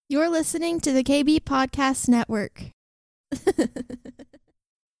You're listening to the KB Podcast Network.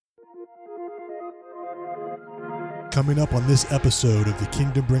 Coming up on this episode of the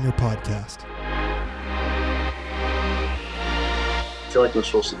Kingdom Bringer Podcast. I feel like I'm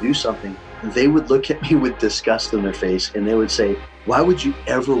supposed to do something. They would look at me with disgust in their face and they would say, why would you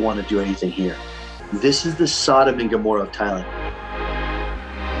ever want to do anything here? This is the Sodom and Gomorrah of Thailand.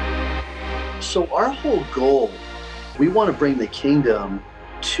 So our whole goal, we want to bring the kingdom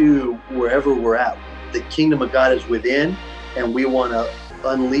to wherever we're at. The kingdom of God is within, and we want to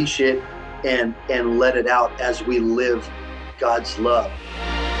unleash it and let it out as we live God's love.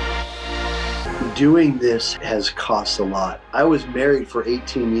 Doing this has cost a lot. I was married for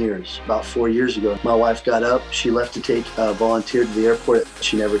 18 years. About 4 years ago, my wife got up. She left to take a volunteer to the airport.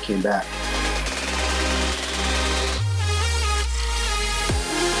 She never came back.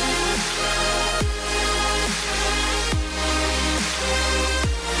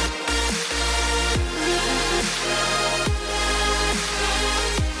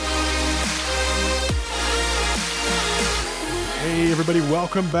 Hey everybody,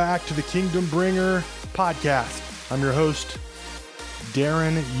 welcome back to the Kingdom Bringer Podcast. I'm your host,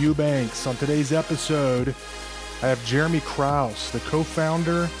 Darren Eubanks. On today's episode, I have Jeremy Kraus, the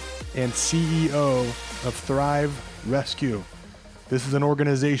co-founder and CEO of Thrive Rescue. This is an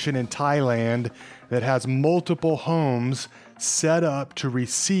organization in Thailand that has multiple homes set up to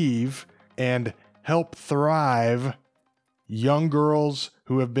receive and help thrive young girls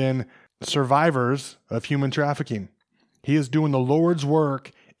who have been survivors of human trafficking. He is doing the Lord's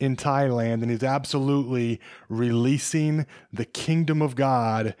work in Thailand, and he's absolutely releasing the kingdom of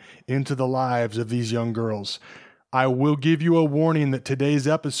God into the lives of these young girls. I will give you a warning that today's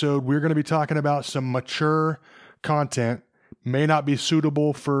episode, we're going to be talking about some mature content. May not be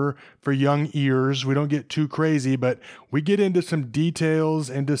suitable for young ears. We don't get too crazy, but we get into some details,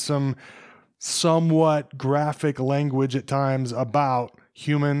 into some somewhat graphic language at times about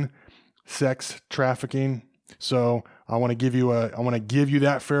human sex trafficking. So I want to give you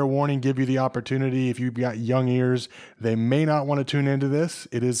that fair warning, give you the opportunity. If you've got young ears, they may not want to tune into this.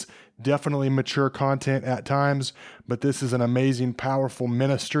 It is definitely mature content at times, but this is an amazing, powerful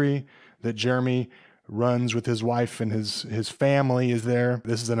ministry that Jeremy runs with his wife, and his family is there.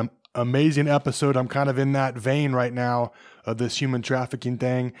 This is an amazing episode. I'm kind of in that vein right now of this human trafficking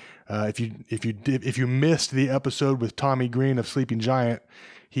thing. If you missed the episode with Tommy Green of Sleeping Giant,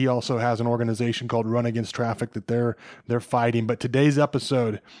 he also has an organization called Run Against Traffic that they're fighting. But today's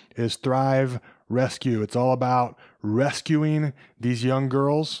episode is Thrive Rescue. It's all about rescuing these young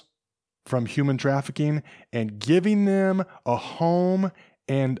girls from human trafficking and giving them a home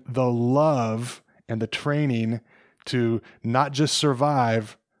and the love and the training to not just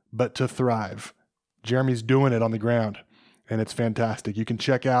survive, but to thrive. Jeremy's doing it on the ground, and it's fantastic. You can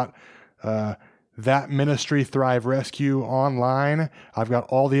check out that ministry, Thrive Rescue, online. I've got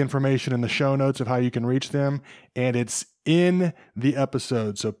all the information in the show notes of how you can reach them, and it's in the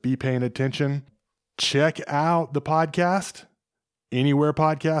episode, so be paying attention. Check out the podcast anywhere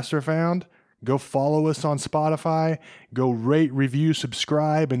podcasts are found. Go follow us on Spotify. Go rate, review,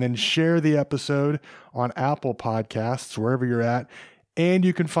 subscribe, and then share the episode on Apple Podcasts, wherever you're at. And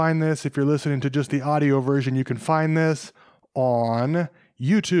you can find this, if you're listening to just the audio version, you can find this on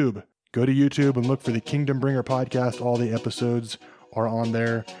YouTube. Go to YouTube and look for the Kingdom Bringer Podcast. All the episodes are on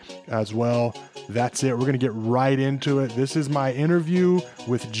there as well. That's it. We're going to get right into it. This is my interview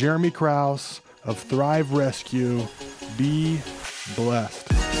with Jeremy Kraus of Thrive Rescue. Be blessed.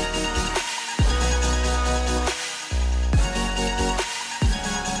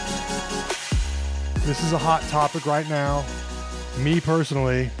 This is a hot topic right now. Me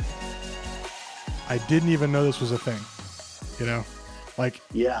personally, I didn't even know this was a thing.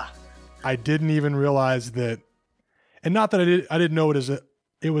 Yeah. I didn't even realize that, and not that I didn't know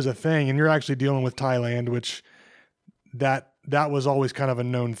it was a thing. And you're actually dealing with Thailand, which that was always kind of a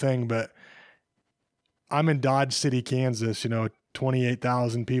known thing. But I'm in Dodge City, Kansas,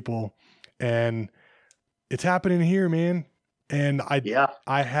 28,000 people, and it's happening here, man. And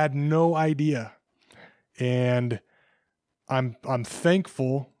I had no idea, and I'm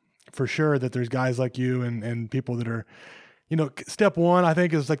thankful for sure that there's guys like you and people that are. Step one, I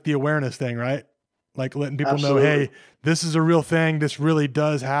think, is like the awareness thing, right? Like letting people know, hey, this is a real thing. This really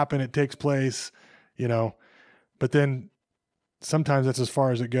does happen. It takes place, but then sometimes that's as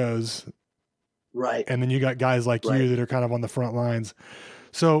far as it goes. Right. And then you got guys like you that are kind of on the front lines.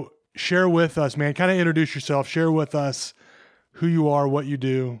 So share with us, man, kind of introduce yourself, share with us who you are, what you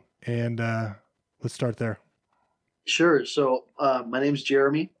do, and let's start there. Sure. So my name's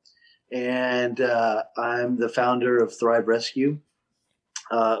Jeremy, and I'm the founder of Thrive Rescue.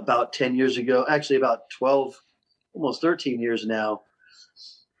 about 10 years ago, actually about 12, almost 13 years now.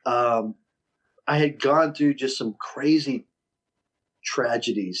 I had gone through just some crazy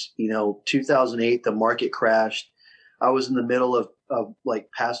tragedies. 2008, the market crashed. I was in the middle of like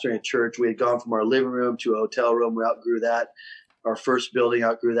pastoring a church. We had gone from our living room to a hotel room. We outgrew that. Our first building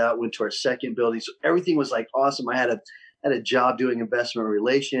outgrew that. Went to our second building. So everything was like awesome. I had a job doing investment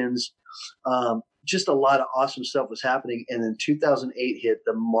relations. Just a lot of awesome stuff was happening. And then 2008 hit.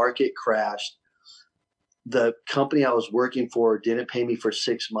 The market crashed. The company I was working for didn't pay me for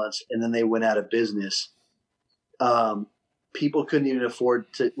 6 months, and then they went out of business. People couldn't even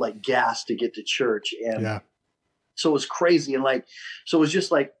afford to gas to get to church. And so it was crazy. And so it was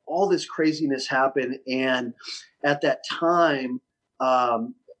just like all this craziness happened. And at that time,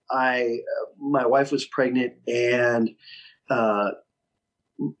 my wife was pregnant, and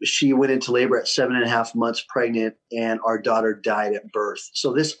she went into labor at 7.5 months pregnant, and our daughter died at birth.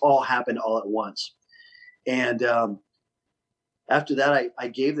 So this all happened all at once. And after that, I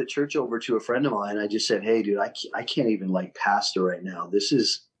gave the church over to a friend of mine. I just said, hey, dude, I can't even pastor right now. This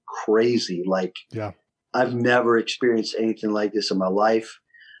is crazy. I've never experienced anything like this in my life.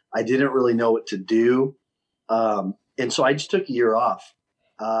 I didn't really know what to do. And so I just took a year off.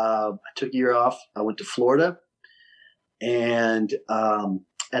 I went to Florida. And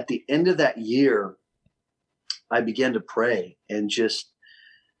at the end of that year, I began to pray and just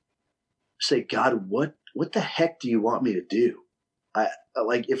say, God, what the heck do you want me to do?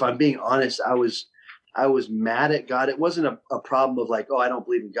 If I'm being honest, I was mad at God. It wasn't a problem of I don't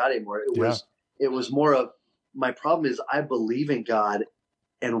believe in God anymore. It was more of, my problem is I believe in God,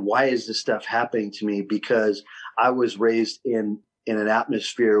 and why is this stuff happening to me? Because I was raised in an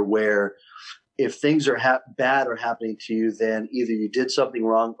atmosphere where if things are bad are happening to you, then either you did something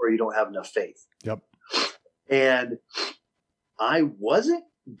wrong or you don't have enough faith. Yep. And I wasn't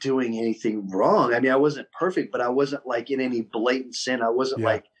doing anything wrong. I mean, I wasn't perfect, but I wasn't in any blatant sin. I wasn't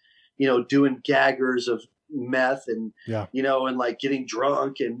doing gaggers of meth and, and getting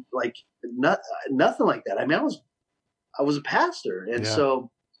drunk and nothing like that. I mean, I was a pastor. And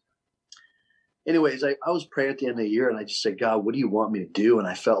so anyways, I was praying at the end of the year, and I just said, God, what do you want me to do? And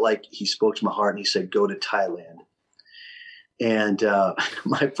I felt like he spoke to my heart, and he said, go to Thailand. And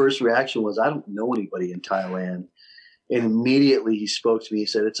my first reaction was, I don't know anybody in Thailand. And immediately he spoke to me. He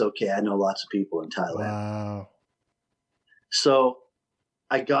said, it's okay. I know lots of people in Thailand. Wow. So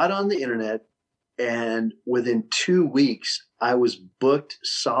I got on the internet, and within 2 weeks, I was booked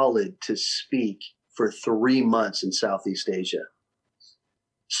solid to speak for 3 months in Southeast Asia.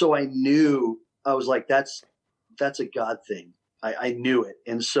 So I knew, I was like, that's a God thing. I knew it.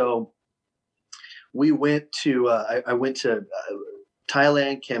 And so we went to, I went to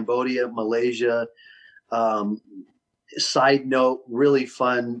Thailand, Cambodia, Malaysia. Side note, really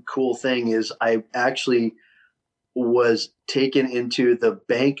fun, cool thing is I actually was taken into the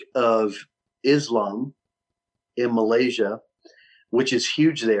Bank of Islam in Malaysia, which is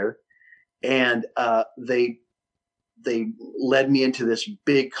huge there. And they led me into this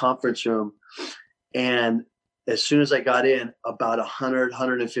big conference room. And as soon as I got in, about 100,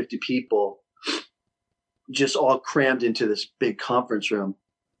 150 people just all crammed into this big conference room.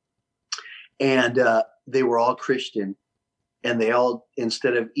 And they were all Christian. And they all,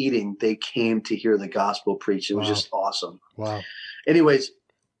 instead of eating, they came to hear the gospel preached. It was just awesome. Wow. Anyways,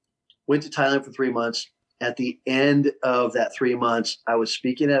 went to Thailand for 3 months. At the end of that 3 months, I was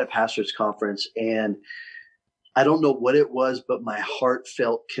speaking at a pastor's conference, and I don't know what it was, but my heart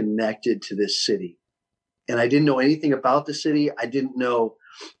felt connected to this city. And I didn't know anything about the city. I didn't know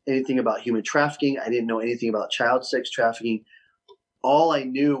anything about human trafficking. I didn't know anything about child sex trafficking. All I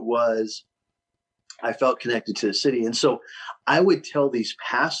knew was I felt connected to the city. And so I would tell these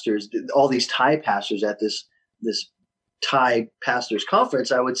pastors, all these Thai pastors at this Thai pastors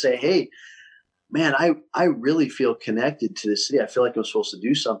conference, I would say, hey, man, I really feel connected to the city. I feel like I'm supposed to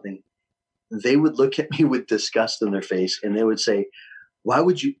do something. They would look at me with disgust in their face, and they would say, why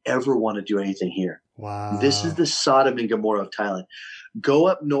would you ever want to do anything here? Wow. This is the Sodom and Gomorrah of Thailand. Go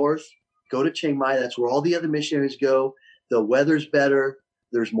up north, go to Chiang Mai. That's where all the other missionaries go. The weather's better.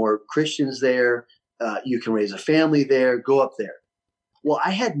 There's more Christians there. You can raise a family there. Go up there. Well,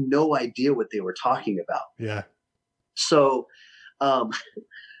 I had no idea what they were talking about. Yeah. So,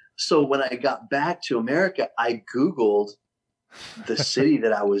 so when I got back to America, I Googled the city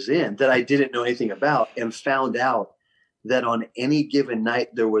that I was in that I didn't know anything about, and found out that on any given night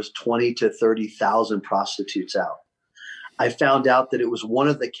there was 20 to 30,000 prostitutes out. I found out that it was one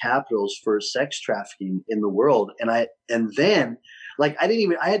of the capitals for sex trafficking in the world. And then I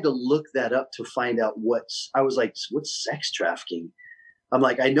had to look that up to find out what's sex trafficking? I'm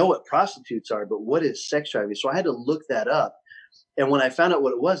like, I know what prostitutes are, but what is sex trafficking? So I had to look that up. And when I found out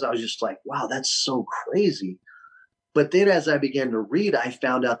what it was, I was just like, wow, that's so crazy. But then as I began to read, I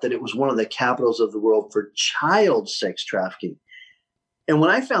found out that it was one of the capitals of the world for child sex trafficking. And when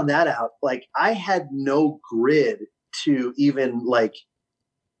I found that out, like, I had no grid to even, like,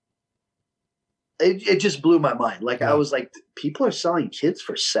 it just blew my mind. Like, I was like, people are selling kids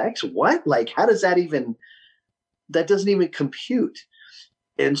for sex? What? Like, how does that even, that doesn't even compute.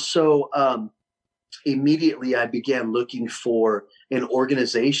 And so immediately I began looking for an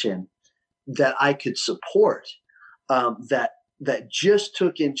organization that I could support, that just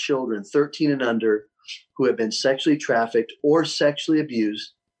took in children 13 and under who had been sexually trafficked or sexually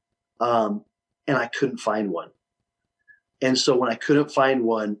abused. And I couldn't find one. And so when I couldn't find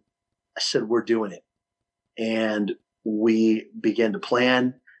one, I said, we're doing it. And we began to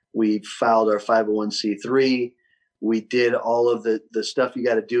plan. We filed our 501c3. We did all of the stuff you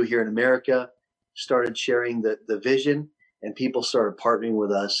got to do here in America, started sharing the vision, and people started partnering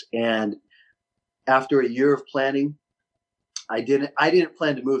with us. And after a year of planning, I didn't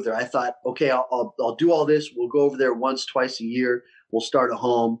plan to move there. I thought, okay, I'll do all this. We'll go over there once, twice a year. We'll start a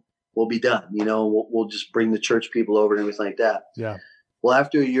home. We'll be done. You know, we'll just bring the church people over and everything like that. Yeah. Well,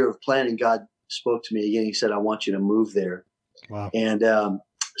 after a year of planning, God spoke to me again. He said, I want you to move there. Wow. And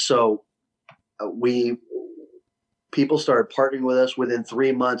so people started partnering with us. Within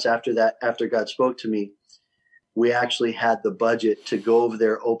 3 months after that, after God spoke to me, we actually had the budget to go over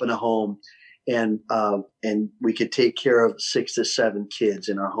there, open a home, and we could take care of 6 to 7 kids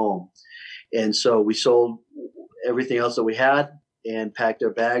in our home. And so we sold everything else that we had and packed our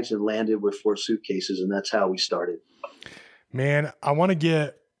bags and landed with 4 suitcases. And that's how we started. Man, I want to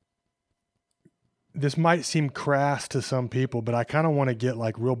get, this might seem crass to some people, but I kind of want to get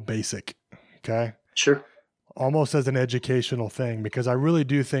like real basic. Okay. Sure. Almost as an educational thing, because I really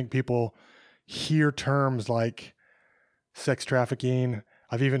do think people hear terms like sex trafficking.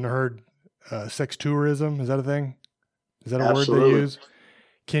 I've even heard sex tourism. Is that a thing? Is that a Absolutely. word they use?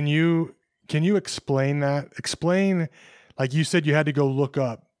 Can you explain that? Explain, like you said, you had to go look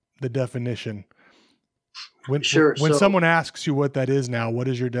up the definition. When someone asks you what that is now, what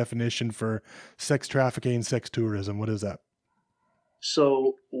is your definition for sex trafficking, sex tourism? What is that?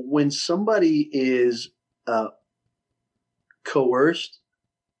 So when somebody is coerced,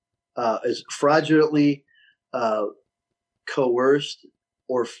 is fraudulently coerced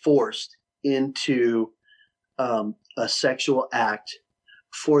or forced into a sexual act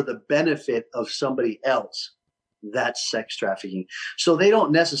for the benefit of somebody else, that's sex trafficking. So they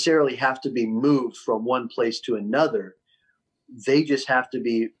don't necessarily have to be moved from one place to another. They just have to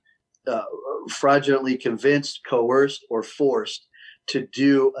be fraudulently convinced, coerced, or forced to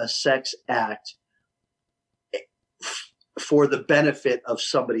do a sex act for the benefit of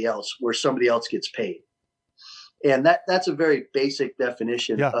somebody else, where somebody else gets paid. And that's a very basic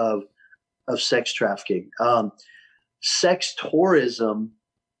definition of sex trafficking. Sex tourism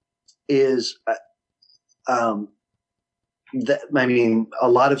is, a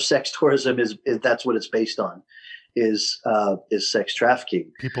lot of sex tourism is that's what it's based on, is sex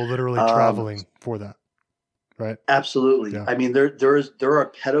trafficking. People literally traveling for that, right? Absolutely. Yeah. I mean, there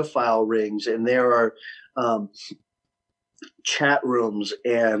are pedophile rings, and there are chat rooms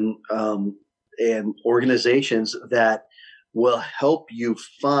and organizations that will help you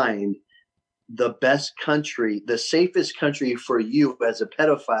find the best country, the safest country for you as a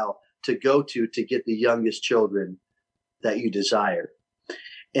pedophile to go to get the youngest children that you desire.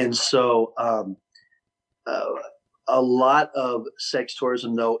 And so a lot of sex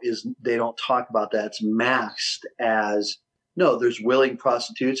tourism, though, is they don't talk about that. It's masked as, no, there's willing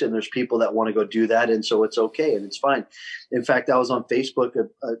prostitutes and there's people that want to go do that. And so it's okay and it's fine. In fact, I was on Facebook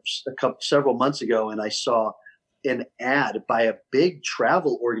several months ago, and I saw an ad by a big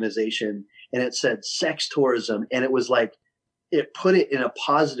travel organization, and it said sex tourism. And it was like, it put it in a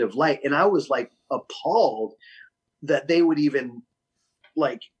positive light. And I was like appalled that they would even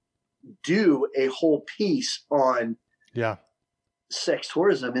like do a whole piece on sex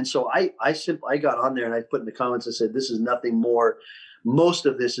tourism. And so I got on there and I put in the comments, I said, this is nothing more. Most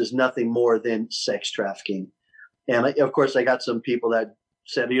of this is nothing more than sex trafficking. And of course I got some people that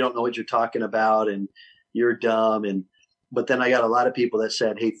said, you don't know what you're talking about and you're dumb. But then I got a lot of people that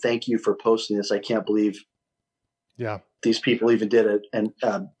said, hey, thank you for posting this. I can't believe these people even did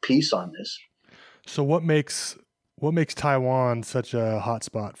a piece on this. So what makes Taiwan such a hot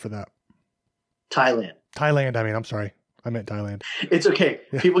spot for that? Thailand. I'm sorry. I meant Thailand. It's okay.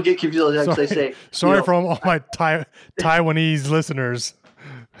 Yeah. People get confused. They say, sorry for all my Taiwanese listeners.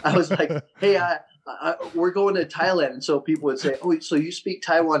 I was like, hey, we're going to Thailand. And so people would say, oh, so you speak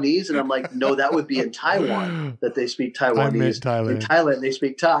Taiwanese? And I'm like, no, that would be in Taiwan that they speak Taiwanese. I meant Thailand. In Thailand, they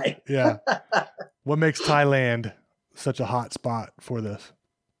speak Thai. Yeah. What makes Thailand such a hot spot for this?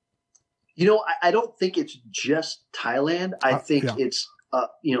 I don't think it's just Thailand. I think it's,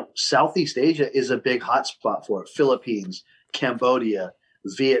 Southeast Asia is a big hot spot for it. Philippines, Cambodia,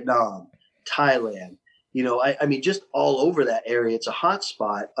 Vietnam, Thailand. Just all over that area. It's a hot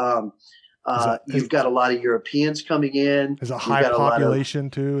spot. You've got a lot of Europeans coming in. Is a high population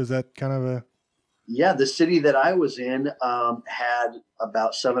too? Is that kind of a... Yeah, the city that I was in had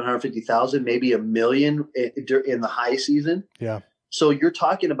about 750,000, maybe 1 million in the high season. Yeah. So you're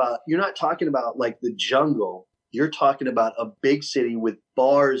not talking about like the jungle. You're talking about a big city with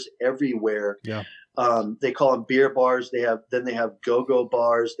bars everywhere. Yeah. They call them beer bars. They have go-go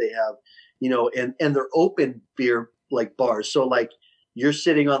bars. They have, and they're open beer like bars. So like you're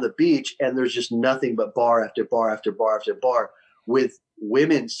sitting on the beach and there's just nothing but bar after bar after bar after bar with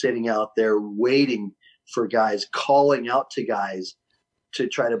women sitting out there waiting for guys, calling out to guys to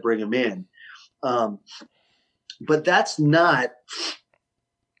try to bring them in. But that's not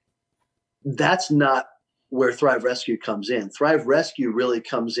where Thrive Rescue comes in. Thrive Rescue really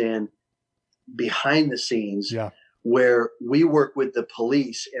comes in behind the scenes, where we work with the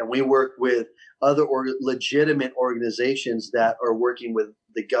police and we work with other legitimate organizations that are working with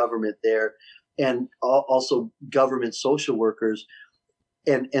the government there, and also government social workers.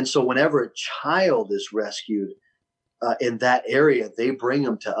 And so whenever a child is rescued in that area, they bring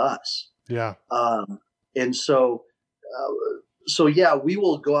them to us. Yeah. And so we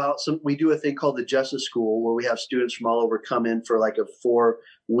will go out. We do a thing called the Justice School, where we have students from all over come in for like a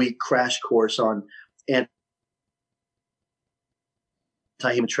 4-week crash course on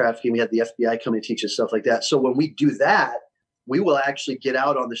anti-human trafficking. We had the FBI come and teach us stuff like that. So when we do that, we will actually get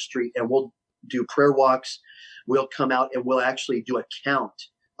out on the street and we'll do prayer walks. We'll come out and we'll actually do a count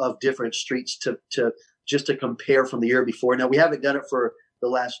of different streets to just to compare from the year before. Now we haven't done it for the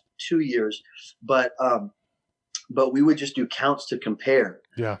last 2 years, but we would just do counts to compare.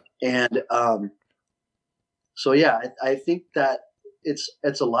 Yeah. And I think that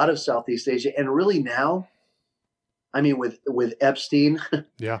it's a lot of Southeast Asia, and really now, I mean, with Epstein,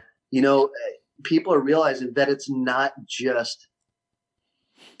 yeah, people are realizing that it's not just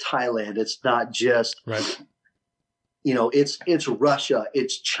Thailand. It's not just, right. It's Russia,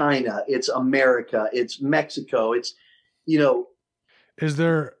 it's China, it's America, it's Mexico. It's, Is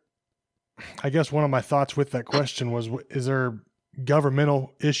there, I guess one of my thoughts with that question was, is there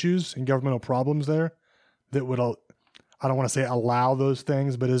governmental issues and governmental problems there that would, I don't want to say allow those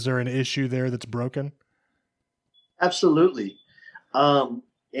things, but is there an issue there that's broken? Absolutely. So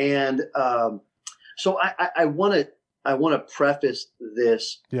I want to preface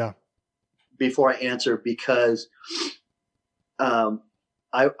this before I answer, because I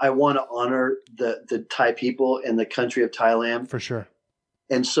want to honor the Thai people and the country of Thailand. For sure.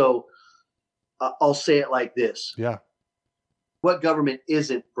 And so I'll say it like this. Yeah. What government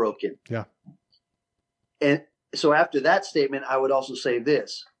isn't broken? Yeah. And so after that statement, I would also say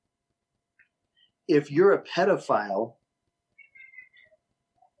this. If you're a pedophile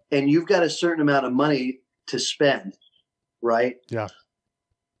and you've got a certain amount of money to spend, right? Yeah.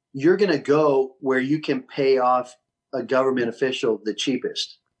 You're going to go where you can pay off a government official the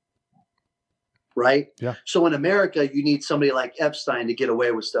cheapest. Right? Yeah. So in America, you need somebody like Epstein to get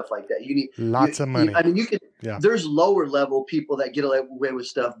away with stuff like that. You need lots of money. You can. Yeah. There's lower level people that get away with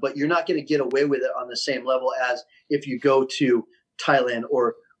stuff, but you're not going to get away with it on the same level as if you go to Thailand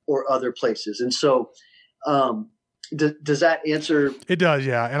or other places. And so, does that answer? It does,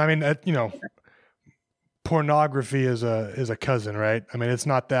 yeah. And I mean, pornography is a cousin, right? I mean, it's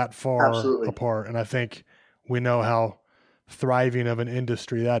not that far apart, and I think we know how thriving of an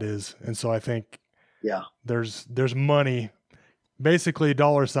industry that is. And so I think there's money, basically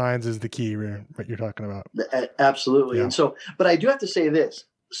dollar signs is the key, what you're talking about. Absolutely. Yeah. And so, but I do have to say this.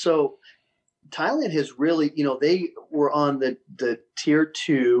 So Thailand has really, they were on the tier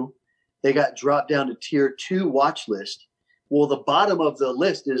 2. They got dropped down to tier 2 watch list. Well, the bottom of the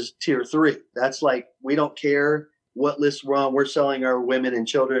list is tier 3. That's like, we don't care what list we're on. We're selling our women and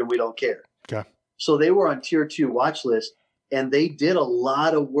children, and we don't care. Okay. So they were on tier 2 watch list. And they did a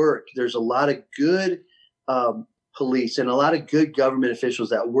lot of work. There's a lot of good police and a lot of good government officials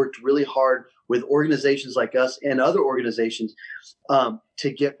that worked really hard with organizations like us and other organizations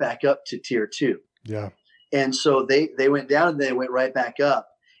to get back up to tier 2. Yeah. And so they went down and they went right back up.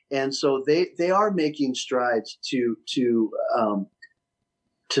 And so they are making strides to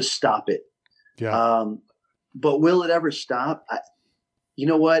stop it. Yeah. But will it ever stop? You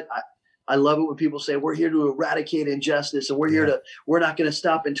know what? I love it when people say we're here to eradicate injustice and we're not going to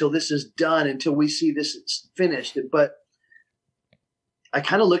stop until this is done, until we see this finished. But I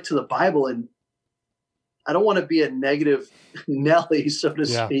kind of look to the Bible, and I don't want to be a negative Nelly, so to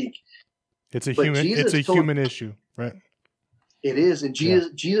speak. It's a human issue, right? It is. And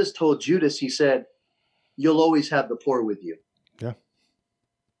Jesus told Judas, he said, you'll always have the poor with you. Yeah.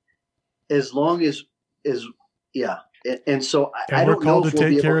 As long as And so I we're don't know called if to we'll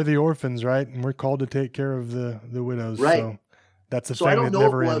take be care able, of the orphans, right? And we're called to take care of the widows. Right. So that's a so thing I don't that know if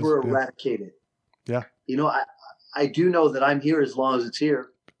never we'll ends. ever eradicate it. Yeah. You know, I do know that I'm here as long as it's here.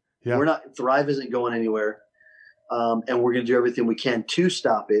 Yeah. Thrive isn't going anywhere. And we're going to do everything we can to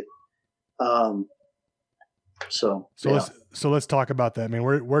stop it. So let's talk about that. I mean,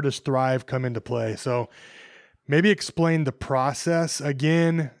 where does Thrive come into play? So maybe explain the process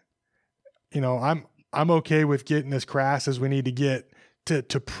again. You know, I'm okay with getting as crass as we need to get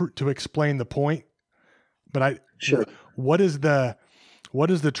to explain the point, but what is the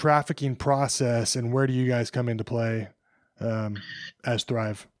trafficking process, and where do you guys come into play as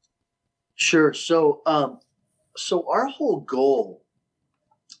Thrive? Sure. So our whole goal,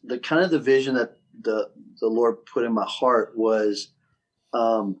 the kind of the vision that the Lord put in my heart was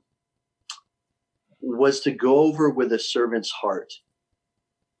to go over with a servant's heart.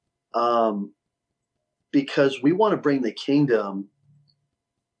 Because we want to bring the kingdom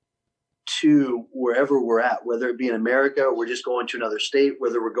to wherever we're at, whether it be in America, or we're just going to another state,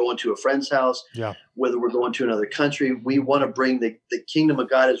 whether we're going to a friend's house, whether we're going to another country. We want to bring the kingdom of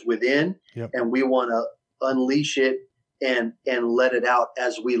God is within, and we want to unleash it and let it out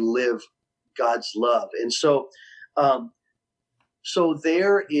as we live God's love. And so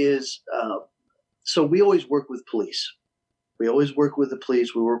there is, so we always work with police. We always work with the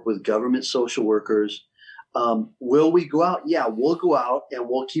police. We work with government social workers. Will we go out? Yeah, we'll go out and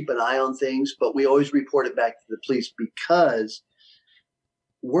we'll keep an eye on things, but we always report it back to the police, because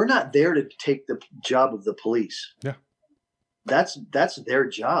we're not there to take the job of the police. Yeah. That's their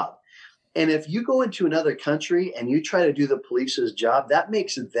job. And if you go into another country and you try to do the police's job, that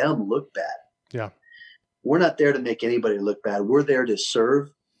makes them look bad. Yeah. We're not there to make anybody look bad. We're there to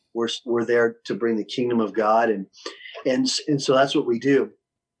serve. We're there to bring the kingdom of God. And so that's what we do.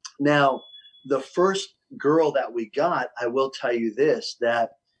 Now, the first girl that we got, I will tell you this,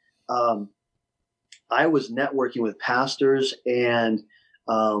 that I was networking with pastors and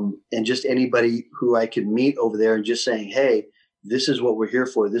just anybody who I could meet over there, and just saying, hey, this is what we're here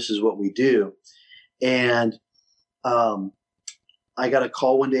for. This is what we do. And I got a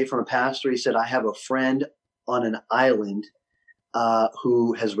call one day from a pastor. He said, I have a friend on an island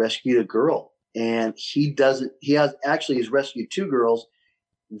who has rescued a girl. And he's rescued two girls.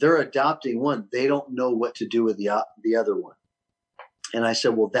 They're adopting one. They don't know what to do with the other one. And I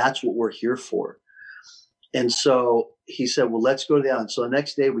said, well, that's what we're here for. And so he said, well, let's go to the island. So the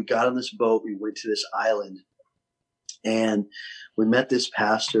next day we got on this boat. We went to this island and we met this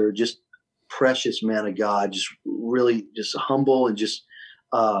pastor, just precious man of God, just really just humble, and just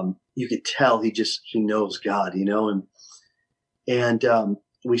you could tell he knows God, you know. And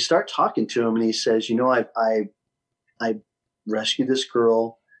we start talking to him, and he says, you know, I rescued this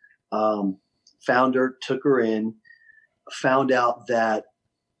girl, found her, took her in, found out that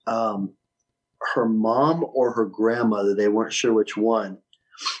her mom or her grandmother, they weren't sure which one,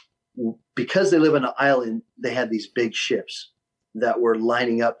 because they live on an island, they had these big ships that were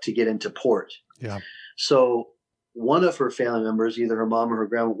lining up to get into port. Yeah. So one of her family members, either her mom or her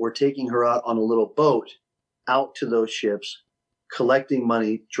grandma, were taking her out on a little boat out to those ships, collecting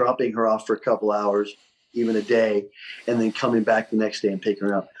money, dropping her off for a couple hours, even a day, and then coming back the next day and picking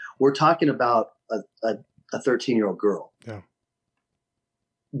her up. We're talking about a 13-year-old girl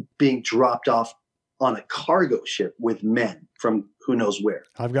being dropped off on a cargo ship with men from who knows where.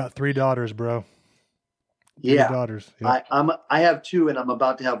 I've got 3 daughters, bro. 3 Yeah. daughters. Yep. I have 2, and I'm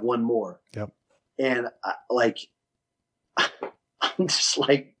about to have 1 more. Yep. And I'm just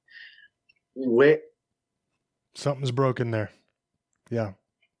like, wait. Something's broken there. Yeah.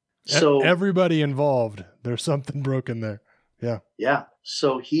 So everybody involved, there's something broken there. Yeah. Yeah.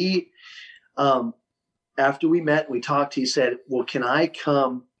 So he, after we met, we talked, he said, well, can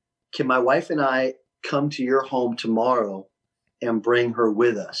my wife and I come to your home tomorrow and bring her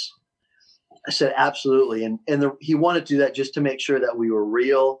with us? I said, absolutely. And he wanted to do that just to make sure that we were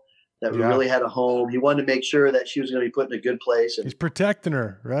real, that we really had a home. He wanted to make sure that she was going to be put in a good place. And he's protecting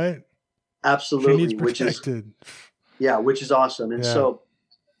her, right? Absolutely. She needs protected. Which is awesome. And so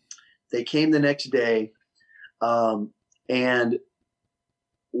they came the next day. And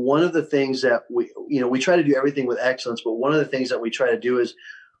one of the things that we try to do everything with excellence, but one of the things that we try to do is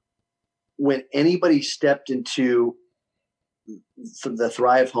when anybody stepped into the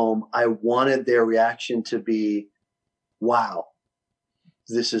Thrive home, I wanted their reaction to be, wow,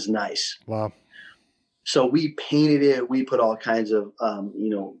 this is nice. Wow. So we painted it. We put all kinds of,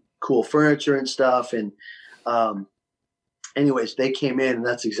 cool furniture and stuff. And anyways, they came in and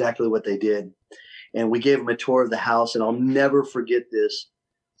that's exactly what they did. And we gave them a tour of the house, and I'll never forget this.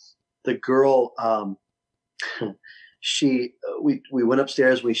 The girl, we went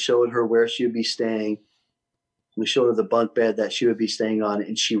upstairs. We showed her where she would be staying. We showed her the bunk bed that she would be staying on,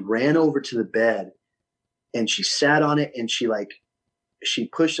 and she ran over to the bed and she sat on it, and she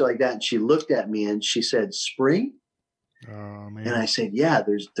pushed it like that, and she looked at me and she said, "Spring?" Oh, man. And I said, "Yeah,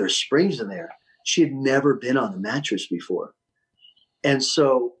 there's springs in there." She had never been on a mattress before. And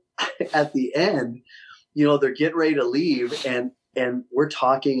so at the end, they're getting ready to leave, and we're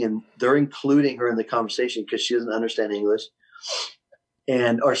talking, and they're including her in the conversation because she doesn't understand English,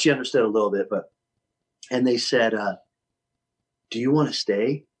 or she understood a little bit, and they said, "Do you want to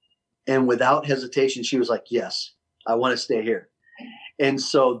stay?" And without hesitation, she was like, "Yes, I want to stay here." And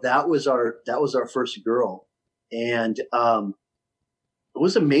so that was our first girl. And it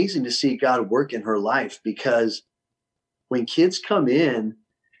was amazing to see God work in her life, because when kids come in,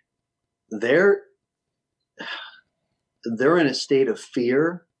 they're in a state of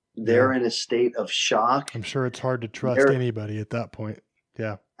fear. They're in a state of shock. I'm sure it's hard to trust anybody at that point.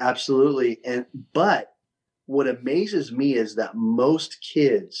 Yeah, absolutely. But what amazes me is that most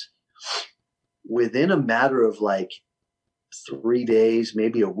kids, within a matter of like 3 days,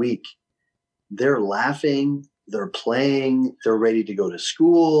 maybe a week, they're laughing, they're playing, they're ready to go to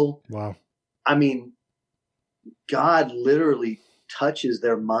school. Wow. I mean, God literally touches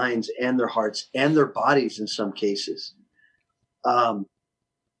their minds and their hearts and their bodies in some cases. I'll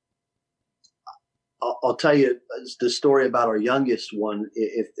tell you the story about our youngest one,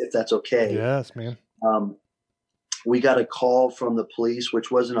 if that's okay. Yes, man. We got a call from the police, which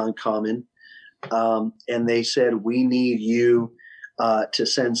wasn't uncommon. And they said, "We need you to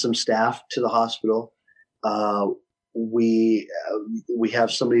send some staff to the hospital. We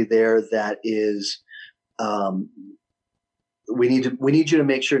have somebody there that is, we need you to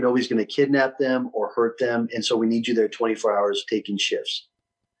make sure nobody's going to kidnap them or hurt them. And so we need you there 24 hours taking shifts."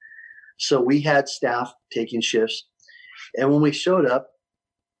 So we had staff taking shifts. And when we showed up,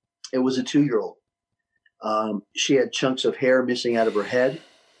 it was a 2-year-old. She had chunks of hair missing out of her head.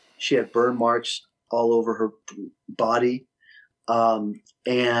 She had burn marks all over her body.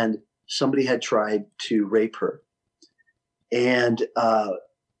 And somebody had tried to rape her. And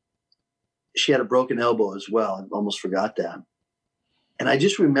she had a broken elbow as well. I almost forgot that. And I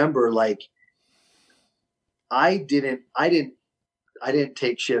just remember, like, I didn't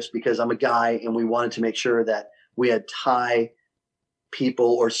take shifts because I'm a guy, and we wanted to make sure that we had Thai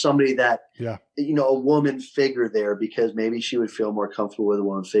people or somebody that, a woman figure there, because maybe she would feel more comfortable with a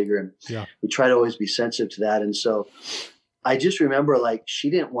woman figure. And we try to always be sensitive to that. And so I just remember, like,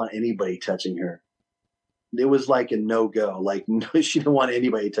 she didn't want anybody touching her. It was like a no-go. Like, no, she didn't want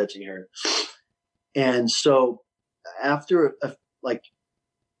anybody touching her. And so after,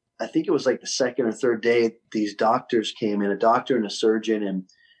 I think it was like the second or third day, these doctors came in, a doctor and a surgeon, and,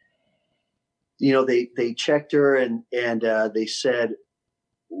 they checked her and they said,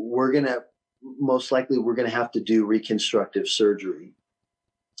 we're going to have to do reconstructive surgery.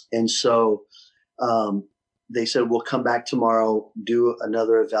 And so they said, we'll come back tomorrow, do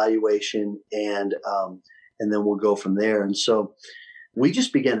another evaluation, and then we'll go from there. And so we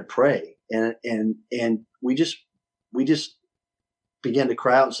just began to pray, and we just began to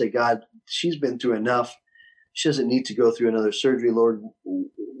cry out and say, "God, she's been through enough. She doesn't need to go through another surgery. Lord,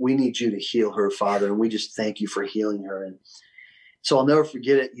 we need you to heal her, Father. And we just thank you for healing her." And so I'll never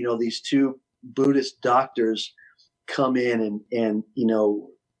forget it. These 2 Buddhist doctors come in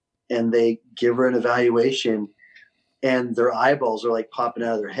and they give her an evaluation, and their eyeballs are like popping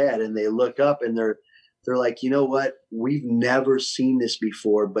out of their head, and they look up and they're like, "You know what? We've never seen this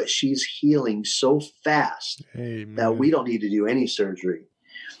before, but she's healing so fast that we don't need to do any surgery."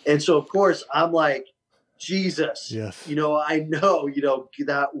 And so, of course, I'm like, Jesus, yes. I know,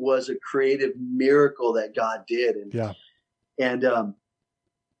 that was a creative miracle that God did. And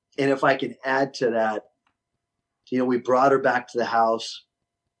if I can add to that, we brought her back to the house.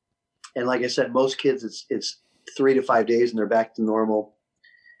 And like I said, most kids, it's 3 to 5 days and they're back to normal.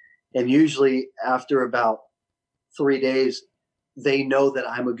 And usually after about 3 days, they know that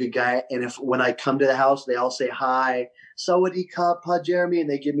I'm a good guy. And when I come to the house, they all say, "Hi, Sawadee ka, Pa Jeremy," and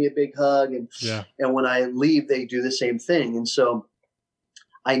they give me a big hug. And when I leave, they do the same thing. And so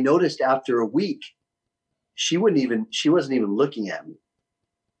I noticed after a week, she wasn't even looking at me.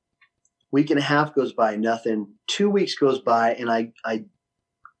 Week and a half goes by, nothing. 2 weeks goes by, and I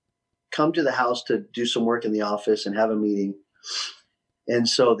come to the house to do some work in the office and have a meeting. And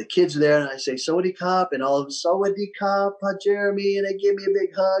so the kids are there, and I say, Sawadee Cop, and all of them, Sawadee Cop, Jeremy, and they give me a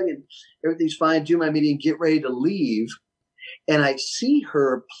big hug, and everything's fine. Do my meeting, get ready to leave. And I see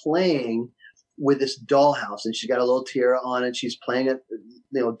her playing with this dollhouse, and she's got a little tiara on, and she's playing at,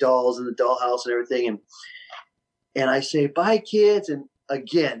 dolls in the dollhouse and everything. And I say, bye, kids. And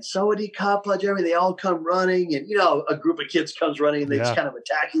again, Sawadee Cop, Jeremy, they all come running, and a group of kids comes running, and they just kind of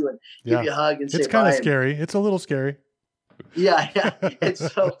attack you and give you a hug and say bye. It's kind of scary. It's a little scary. Yeah. And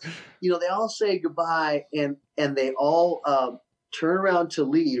so, they all say goodbye, and they all turn around to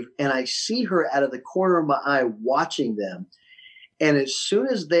leave, and I see her out of the corner of my eye watching them. And as soon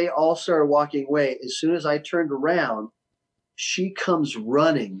as they all started walking away, as soon as I turned around, she comes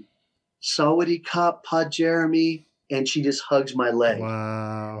running, Sawadee Cop, Jeremy, and she just hugs my leg.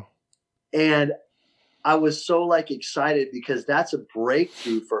 Wow. And I was so excited because that's a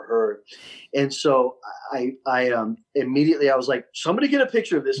breakthrough for her. And so I immediately I was like, somebody get a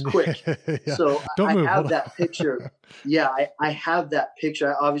picture of this quick. Yeah. So Don't move. have that picture. Yeah, I have that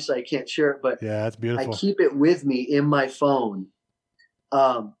picture. Obviously I can't share it, but yeah, it's beautiful. I keep it with me in my phone.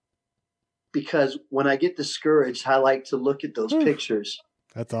 Because when I get discouraged, I like to look at those pictures.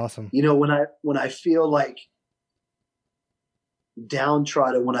 That's awesome. When I feel like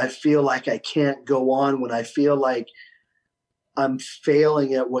downtrodden, when I feel like I can't go on, when I feel like I'm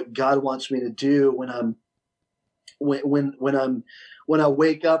failing at what God wants me to do, when I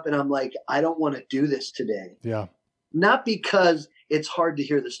wake up and I'm like, I don't want to do this today. Yeah. Not because it's hard to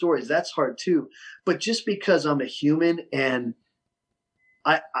hear the stories. That's hard too. But just because I'm a human, and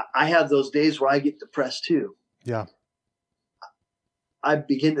I have those days where I get depressed too. Yeah. I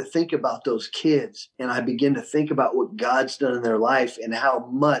begin to think about those kids, and I begin to think about what God's done in their life and how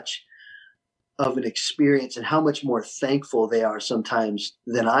much of an experience and how much more thankful they are sometimes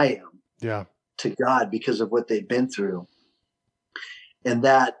than I am to God because of what they've been through. And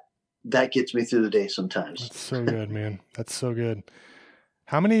that gets me through the day sometimes. That's so good, man. That's so good.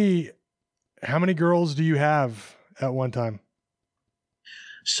 How many girls do you have at one time?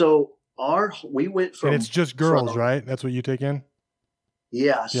 So we went from, and it's just girls, right? That's what you take in?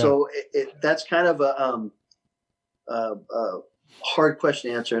 Yeah. So that's kind of a hard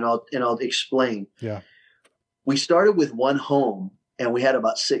question to answer, and I'll explain. Yeah. We started with one home, and we had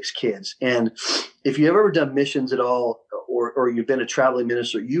about 6 kids. And if you've ever done missions at all, or you've been a traveling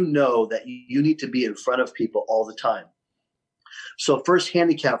minister, you know that you need to be in front of people all the time. So first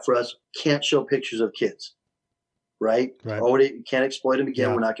handicap for us, can't show pictures of kids, right? You can't exploit them again.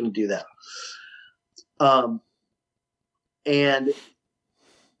 Yeah. We're not going to do that. And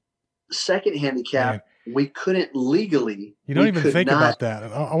second handicap, we couldn't legally. You don't even think about that.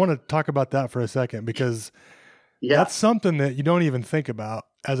 I want to talk about that for a second, because that's something that you don't even think about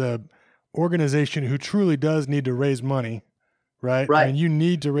as a organization who truly does need to raise money, right? Right. I mean, you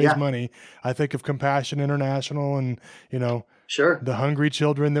need to raise money. I think of Compassion International and, sure, the hungry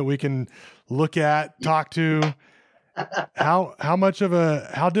children that we can look at, talk to. How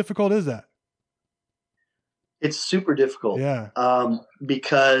difficult is that? It's super difficult. Yeah.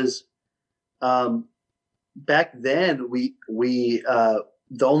 Because back then we the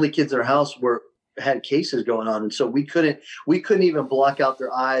only kids in our house had cases going on, and so we couldn't even block out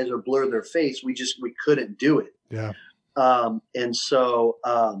their eyes or blur their face. We couldn't do it. Yeah. And so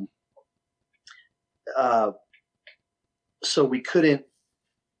so we couldn't,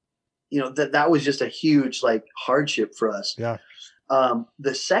 that was just a huge hardship for us. Yeah.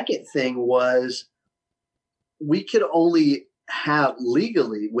 The second thing was we could only have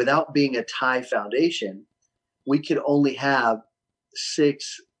legally, without being a Thai foundation, we could only have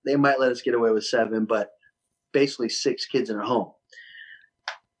 6. They might let us get away with 7, but basically 6 kids in a home.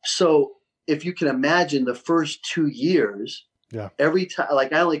 So if you can imagine the first 2 years, every time, I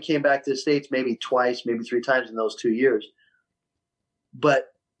only came back to the States maybe twice, maybe 3 times in those 2 years.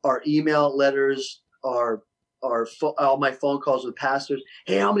 But our email letters, all my phone calls with pastors,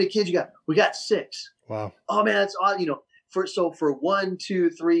 hey, how many kids you got? We got 6. Wow. Oh man, that's awesome. For 1, 2,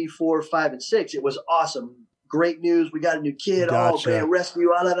 3, 4, 5, and 6, it was awesome. Great news. We got a new kid. Gotcha. Oh man, rescue.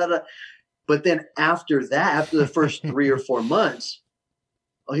 But then after the first 3 or 4 months,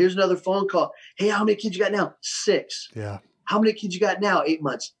 here's another phone call. Hey, how many kids you got now? 6. Yeah. How many kids you got now? 8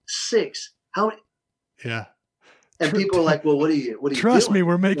 months. 6. How many? Yeah. And people are like, well, what are you Trust doing? me,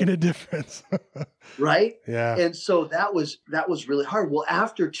 we're making a difference. Right? Yeah. And so that was really hard. Well,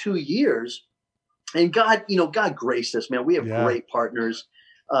 after 2 years, and God graced us, man. We have great partners.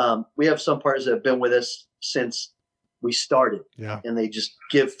 We have some partners that have been with us since we started, and they just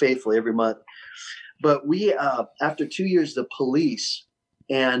give faithfully every month. But we, after 2 years, the police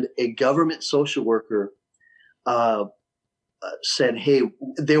and a government social worker said, hey,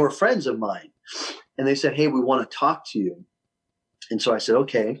 they were friends of mine. And they said, hey, we want to talk to you. And so I said,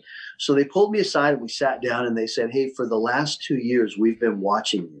 okay. So they pulled me aside and we sat down and they said, hey, for the last 2 years, we've been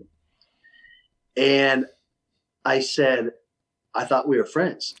watching you. And I said, I thought we were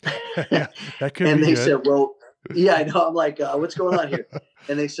friends. Yeah, that could and be they good. said, well, yeah, I know. I'm like, what's going on here?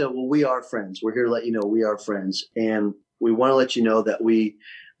 And they said, well, we are friends. We're here to let you know we are friends. And we want to let you know that we're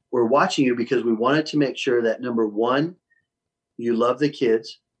watching you because we wanted to make sure that, number one, you love the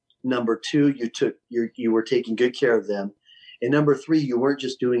kids. Number two, you were taking good care of them. And number three, you weren't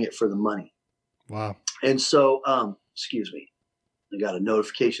just doing it for the money. Wow. And so, excuse me, I got a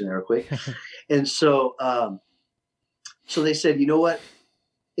notification there real quick. And so, so they said, you know what?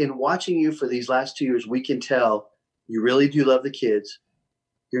 In watching you for these last 2 years, we can tell you really do love the kids.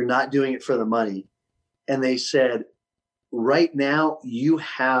 You're not doing it for the money. And they said, right now, you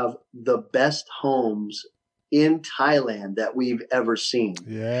have the best homes in Thailand that we've ever seen.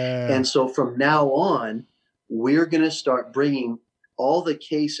 Yeah. And so from now on, we're going to start bringing all the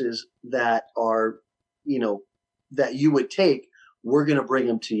cases that are, that you would take, we're going to bring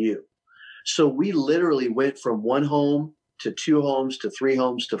them to you. So we literally went from one home to 2 homes to 3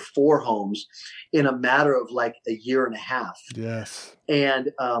 homes to 4 homes in a matter of like a year and a half. Yes.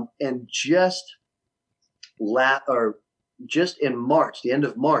 And just in March, the end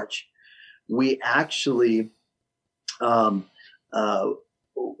of March, we actually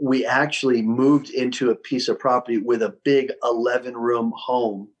moved into a piece of property with a big 11-room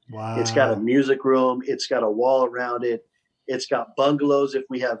home. Wow. It's got a music room. It's got a wall around it. It's got bungalows if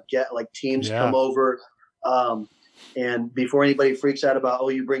we have teams come over. And before anybody freaks out about,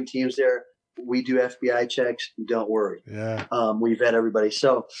 you bring teams there, we do FBI checks. Don't worry. Yeah. We vet everybody.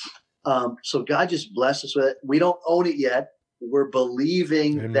 So God just blessed us with it. We don't own it yet. We're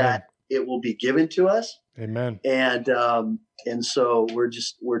believing Amen. that it will be given to us. Amen. And so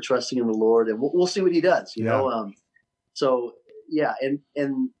we're trusting in the Lord, and we'll see what He does. You know.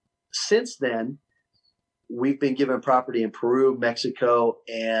 And since then, we've been given property in Peru, Mexico,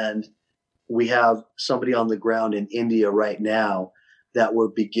 and we have somebody on the ground in India right now that we're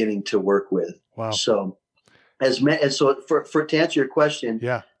beginning to work with. Wow. So to answer your question,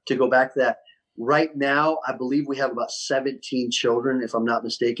 to go back to that, right now, I believe we have about 17 children, if I'm not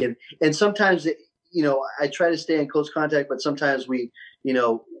mistaken. And sometimes, I try to stay in close contact, but sometimes we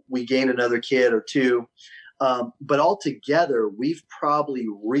gain another kid or two. But altogether, we've probably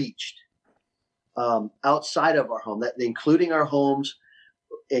reached outside of our home, that including our homes,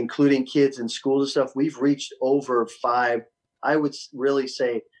 including kids in schools and stuff, we've reached over 5, I would really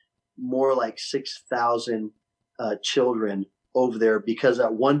say more like 6,000 children over there, because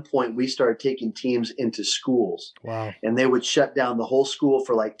at one point we started taking teams into schools. Wow. And they would shut down the whole school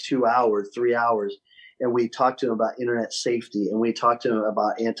for like 2 hours, 3 hours. And we talked to them about internet safety, and we talked to them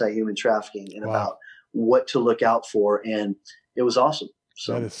about anti-human trafficking and about what to look out for. And it was awesome.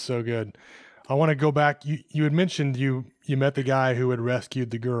 So that is so good. I want to go back. You had mentioned you met the guy who had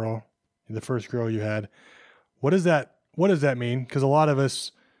rescued the girl, the first girl you had. What does that mean? Because a lot of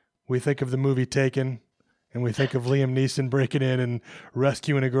us, we think of the movie Taken, and we think of Liam Neeson breaking in and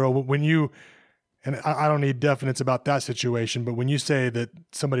rescuing a girl. And I don't need definites about that situation, but when you say that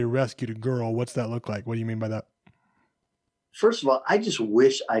somebody rescued a girl, what's that look like? What do you mean by that? First of all, I just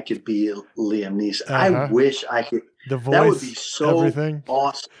wish I could be Liam Neeson. I wish I could. The voice, that would be so everything.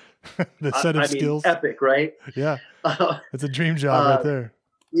 Awesome. The set of skills. Epic, right? Yeah. It's a dream job right there.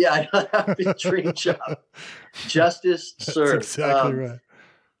 Yeah, that'd be a dream job. Justice served. That's exactly right.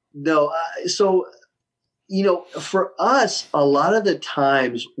 No, for us, a lot of the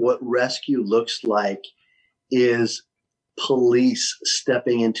times what rescue looks like is police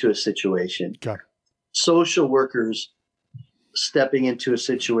stepping into a situation, social workers stepping into a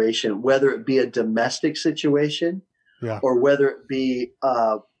situation, whether it be a domestic situation or whether it be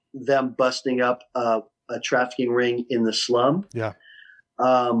them busting up a trafficking ring in the slum,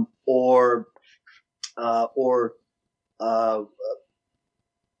 or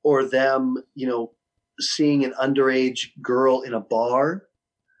them, seeing an underage girl in a bar,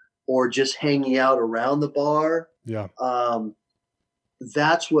 or just hanging out around the bar. Yeah.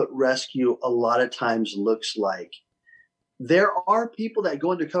 That's what rescue a lot of times looks like. There are people that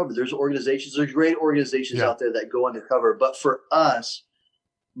go undercover. There's great organizations out there that go undercover. But for us,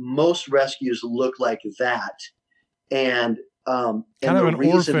 most rescues look like that. And kind of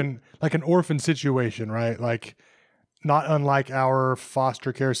an orphan situation, right? Like not unlike our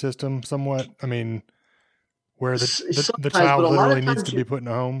foster care system somewhat. I mean, where the Sometimes, child but a lot literally of needs times to be put in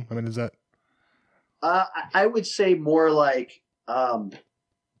a home? I mean, is that? I would say more like the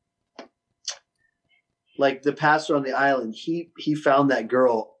pastor on the island. He found that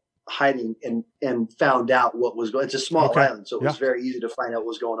girl hiding and found out what was going. It's a small island, so it was very easy to find out what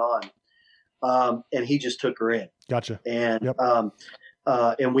was going on. And he just took her in. Gotcha. And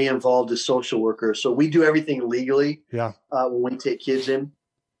and we involved a social worker. So we do everything legally. Yeah. When we take kids in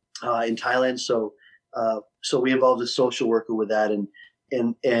Thailand, so we involved a social worker with that,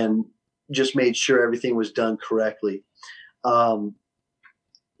 and just made sure everything was done correctly. So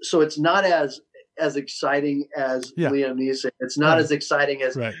it's not as exciting as Liam Neeson. It's not as exciting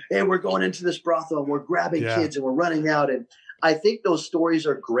as, hey, we're going into this brothel and we're grabbing kids and we're running out. And I think those stories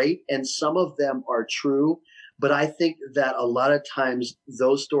are great, and some of them are true. But I think that a lot of times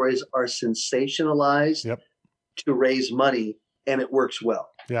those stories are sensationalized to raise money, and it works well.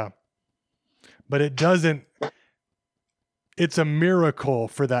 Yeah. But it doesn't. It's a miracle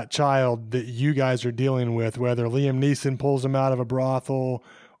for that child that you guys are dealing with, whether Liam Neeson pulls them out of a brothel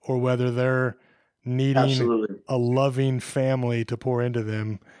or whether they're needing a loving family to pour into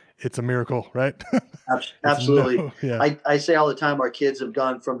them. It's a miracle, right? Absolutely. I say all the time, our kids have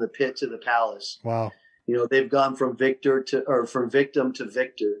gone from the pit to the palace. Wow. They've gone from victim to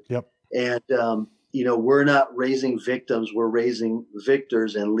victor. Yep. And, we're not raising victims, we're raising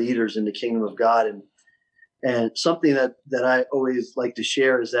victors and leaders in the kingdom of God. And something that I always like to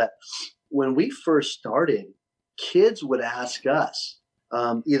share is that when we first started, kids would ask us,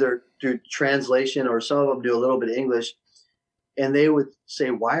 either through translation or some of them knew a little bit of English, and they would say,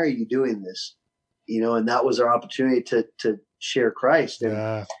 why are you doing this? And that was our opportunity to share Christ.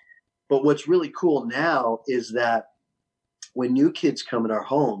 But what's really cool now is that when new kids come in our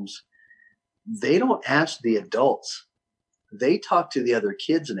homes, they don't ask the adults. They talk to the other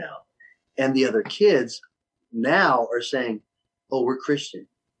kids now. And the other kids now are saying, oh, we're Christian.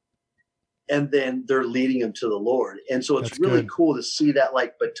 And then they're leading them to the Lord. And so it's really cool to see that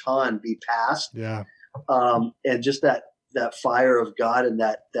baton be passed. Yeah. And just that fire of God and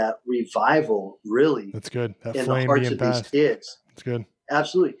that revival, really. That's good. That in flame the hearts being of passed. these kids. That's good.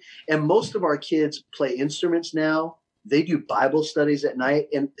 Absolutely. And most of our kids play instruments now. They do Bible studies at night,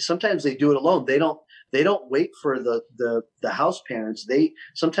 and sometimes they do it alone. They don't wait for the house parents.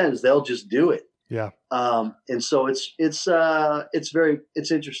 Sometimes they'll just do it. Yeah. And so it's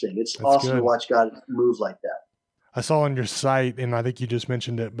interesting. It's That's awesome good to watch God move like that. I saw on your site, and I think you just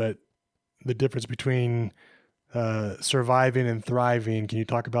mentioned it, but the difference between surviving and thriving. Can you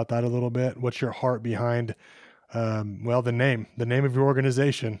talk about that a little bit? What's your heart behind, the name of your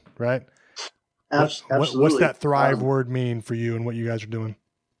organization, right? Absolutely. What's that thrive word mean for you and what you guys are doing?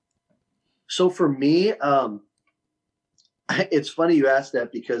 So for me, it's funny you asked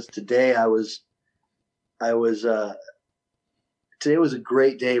that, because today today was a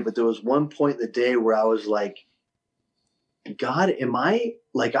great day, but there was one point in the day where I was like, God,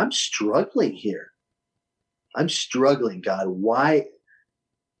 I'm struggling here. I'm struggling, God. Why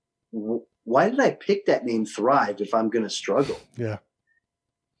did I pick that name Thrive if I'm going to struggle? Yeah.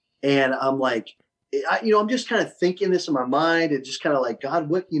 And I'm like, I'm just kind of thinking this in my mind, and just kind of like, God,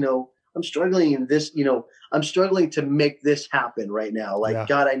 what, I'm struggling in this, I'm struggling to make this happen right now. Like,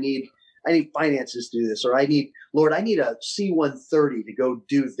 God, I need finances to do this, or Lord, I need a C-130 to go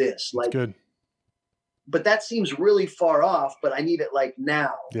do this. Like, good. But that seems really far off, but I need it like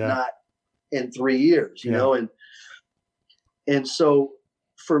now, not in 3 years, you know? And so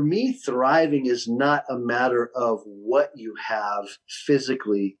for me, thriving is not a matter of what you have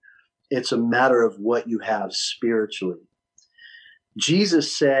physically. It's a matter of what you have spiritually.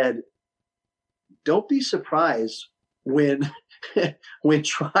 Jesus said, don't be surprised when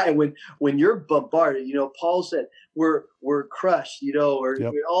you're bombarded. Paul said we're crushed, or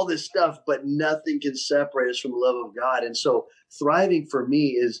all this stuff, but nothing can separate us from the love of God. And so thriving for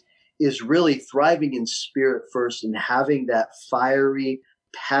me is really thriving in spirit first, and having that fiery,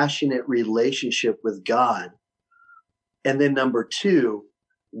 passionate relationship with God. And then number two,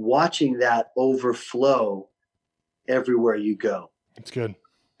 watching that overflow everywhere you go. That's good.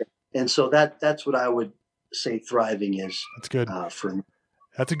 And so that's what I would say thriving is. That's good. For me.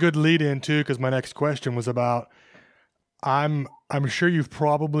 That's a good lead in too, because my next question was about, I'm sure you've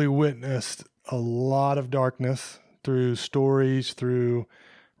probably witnessed a lot of darkness through stories, through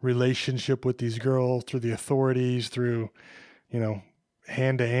relationship with these girls, through the authorities, through,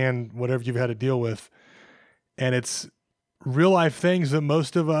 hand to hand, whatever you've had to deal with. And it's real life things that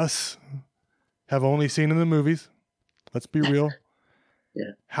most of us have only seen in the movies. Let's be real.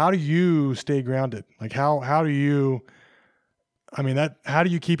 Yeah. How do you stay grounded? Like how do you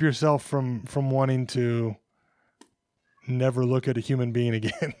keep yourself from wanting to never look at a human being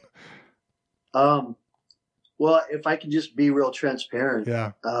again? Well, if I can just be real transparent,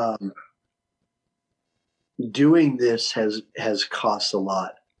 Yeah. Doing this has cost a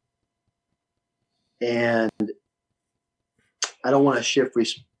lot, and I don't want to shift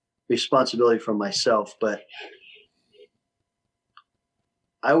responsibility from myself, but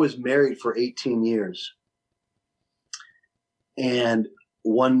I was married for 18 years, and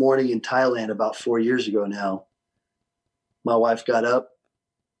one morning in Thailand, about 4 years ago now, my wife got up.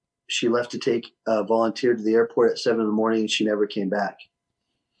 She left to take a volunteer to the airport at 7 in the morning, and she never came back.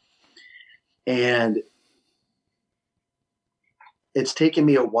 And it's taken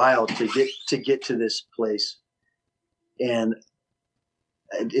me a while to get to this place. And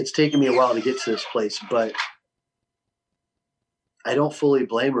it's taken me a while to get to this place, but I don't fully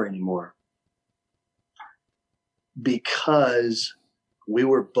blame her anymore, because we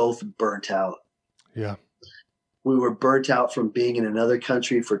were both burnt out. Yeah. We were burnt out from being in another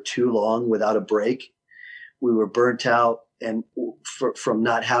country for too long without a break. We were burnt out and from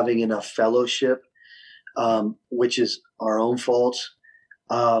not having enough fellowship, which is our own fault.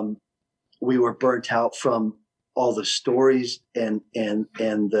 We were burnt out from all the stories and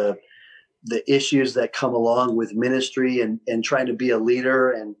the issues that come along with ministry and trying to be a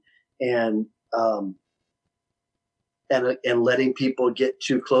leader and letting people get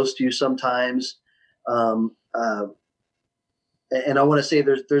too close to you sometimes. And I want to say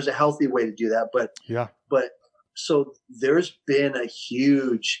there's a healthy way to do that, but so there's been a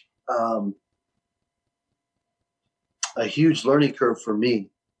huge learning curve for me.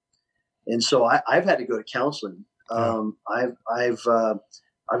 And so I've had to go to counseling. I've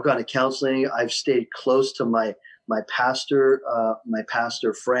gone to counseling. I've stayed close to my pastor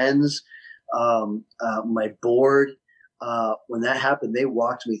friends, my board. When that happened, they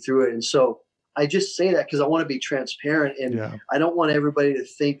walked me through it. And so I just say that because I want to be transparent, and I don't want everybody to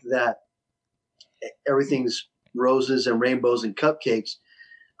think that everything's roses and rainbows and cupcakes.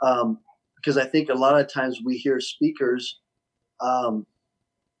 Because I think a lot of times we hear speakers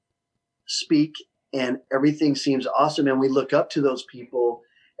speak and everything seems awesome, and we look up to those people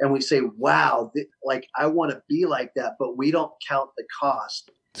and we say, wow, like I want to be like that, but we don't count the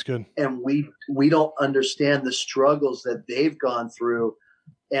cost. It's good. And we don't understand the struggles that they've gone through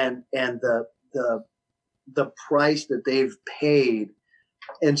and the price that they've paid.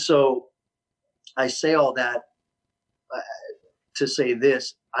 And so I say all that to say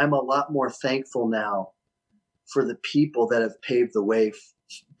this: I'm a lot more thankful now for the people that have paved the way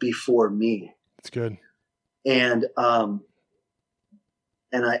before me. It's good. And I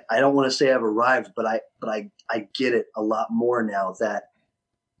don't want to say I've arrived, but I get it a lot more now. That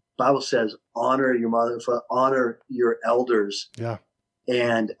Bible says, honor your mother, honor your elders. Yeah.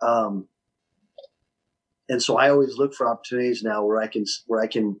 And so I always look for opportunities now where I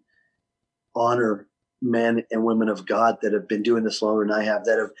can honor men and women of God that have been doing this longer than I have,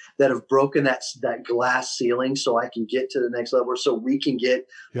 that have broken that glass ceiling, so I can get to the next level, so we can get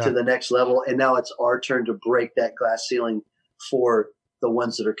to the next level. And now it's our turn to break that glass ceiling for the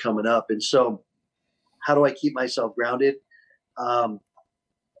ones that are coming up. And so how do I keep myself grounded?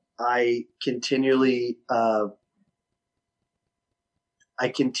 I continually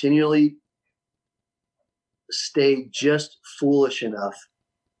stay just foolish enough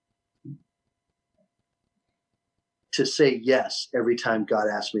to say yes every time God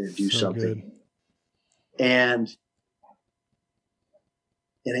asks me to do something. Good. And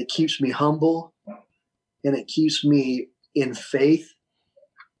it keeps me humble, and it keeps me in faith,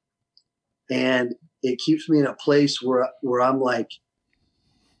 and it keeps me in a place where I'm like,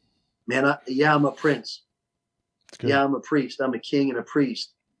 man, I'm a prince. Yeah, I'm a priest. I'm a king and a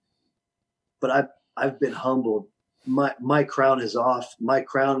priest. But I've been humbled. My crown is off. My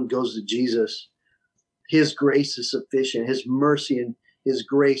crown goes to Jesus. His grace is sufficient. His mercy and his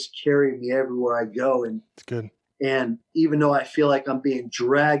grace carry me everywhere I go. And it's good. And even though I feel like I'm being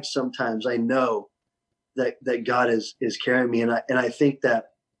dragged sometimes, I know that God is carrying me. And I think that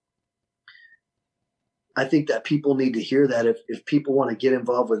people need to hear that. If people want to get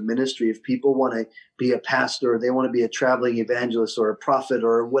involved with ministry, if people want to be a pastor, or they want to be a traveling evangelist or a prophet,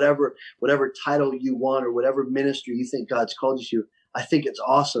 or whatever title you want, or whatever ministry you think God's called you to, I think it's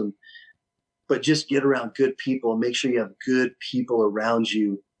awesome. But just get around good people and make sure you have good people around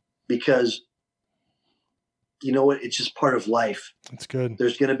you, because you know what? It's just part of life. It's good.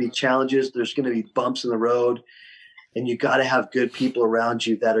 There's going to be challenges. There's going to be bumps in the road, and you got to have good people around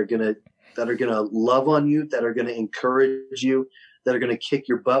you that are going to love on you, that are going to encourage you, that are going to kick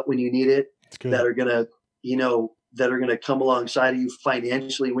your butt when you need it, that are going to come alongside of you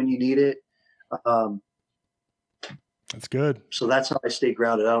financially when you need it. That's good. So that's how I stay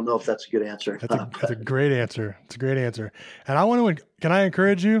grounded. I don't know if that's a good answer. That's a great answer. It's a great answer. And can I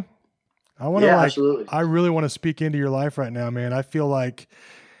encourage you? Absolutely. I really want to speak into your life right now, man. I feel like,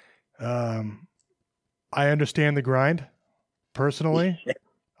 I understand the grind personally.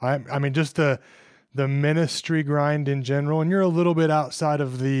 I mean, just the ministry grind in general, and you're a little bit outside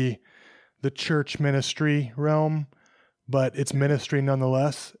of the church ministry realm, but it's ministry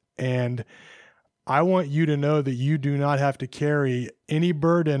nonetheless. And I want you to know that you do not have to carry any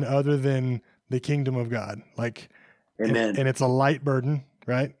burden other than the kingdom of God. Like, Amen. And it's a light burden,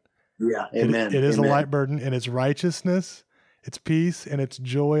 right? Yeah. Amen. It is Amen. a light burden, and it's righteousness, it's peace, and it's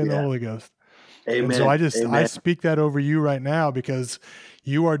joy in the Holy Ghost. Amen. And so I speak that over you right now, because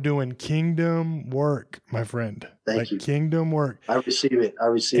you are doing kingdom work, my friend. Thank you. Kingdom work. I receive it.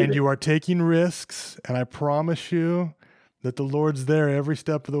 And you are taking risks, and I promise you that the Lord's there every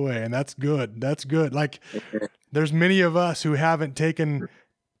step of the way. And that's good. That's good. Like, there's many of us who haven't taken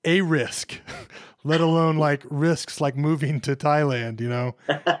a risk, let alone like risks like moving to Thailand, you know?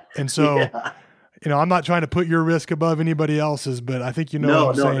 And so, you know, I'm not trying to put your risk above anybody else's, but I think you know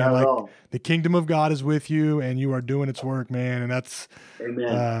what I'm saying. Not like, at all. the kingdom of God is with you, and you are doing its work, man. And that's,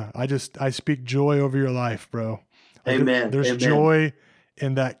 Amen. I speak joy over your life, bro. Like, Amen. There's Amen. joy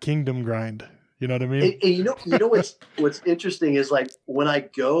in that kingdom grind. You know what I mean? And you know what's interesting is, like, when I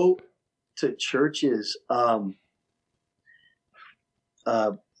go to churches, a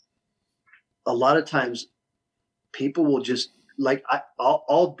lot of times people will just like,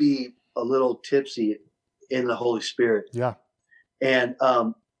 I'll be a little tipsy in the Holy Spirit. Yeah. And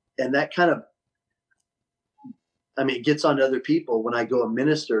that kind of, I mean, it gets on to other people when I go and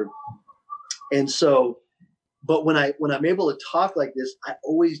minister. And so, but when I'm able to talk like this, I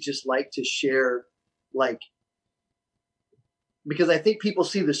always just like to share, like, because I think people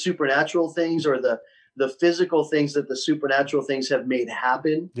see the supernatural things or the physical things that the supernatural things have made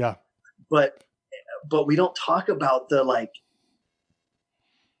happen. Yeah. But we don't talk about the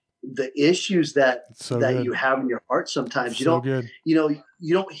issues that you have in your heart sometimes. You don't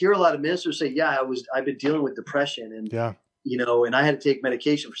hear a lot of ministers say, yeah, I've been dealing with depression, and you know, and I had to take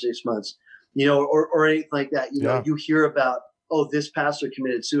medication for 6 months, you know, or anything like that. You know, you hear about, oh, this pastor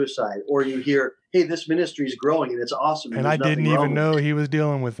committed suicide, or you hear, hey, this ministry is growing and it's awesome. And I didn't even know he was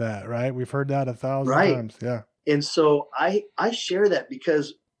dealing with that. Right. We've heard that 1,000 times. Yeah. And so I share that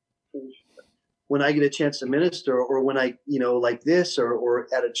because when I get a chance to minister, or when I, you know, like this, or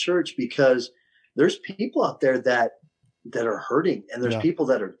at a church, because there's people out there that are hurting, and there's people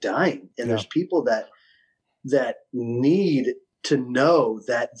that are dying, and there's people that need to know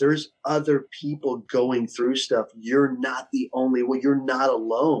that there's other people going through stuff. You're not the only one. You're not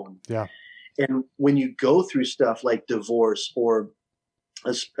alone. Yeah. And when you go through stuff like divorce, or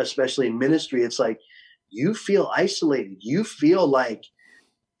especially in ministry, it's like you feel isolated. You feel like,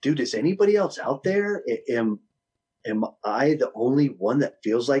 dude, is anybody else out there? Am I the only one that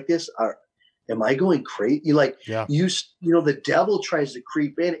feels like this? Am I going crazy? You know, the devil tries to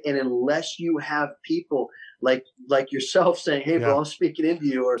creep in, and unless you have people like yourself saying, hey, bro, I'm speaking into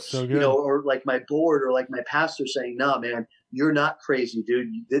you, or, you know, or like my board, or like my pastor saying, nah, man, you're not crazy, dude.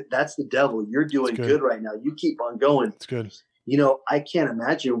 That's the devil. You're doing good right now. You keep on going. It's good. You know, I can't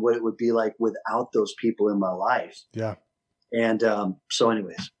imagine what it would be like without those people in my life. Yeah. And so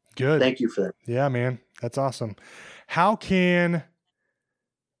anyways, good. Thank you for that. Yeah, man. That's awesome. How can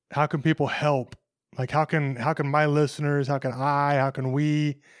people help? Like, how can my listeners, how can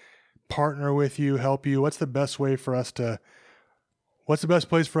we partner with you, help you? What's the best place for us to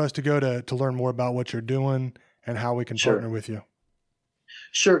go to learn more about what you're doing and how we can partner with you?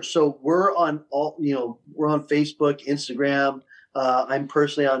 Sure. So we're on we're on Facebook, Instagram. I'm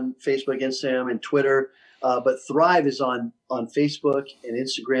personally on Facebook, Instagram, and Twitter. But Thrive is on Facebook and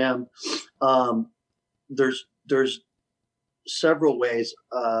Instagram. There's several ways.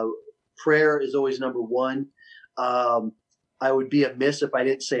 Prayer is always number one. I would be amiss if I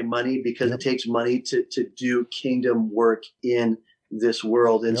didn't say money, because it takes money to do kingdom work in this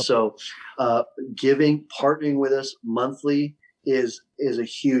world. And so partnering with us monthly is a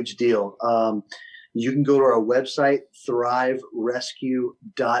huge deal. You can go to our website,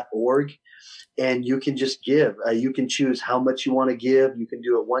 thriverescue.org, and you can just give. You can choose how much you want to give. You can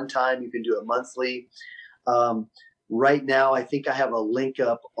do it one time. You can do it monthly. Right now, I think I have a link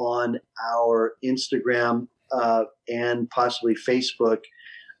up on our Instagram and possibly Facebook.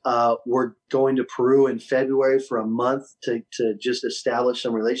 We're going to Peru in February for a month to just establish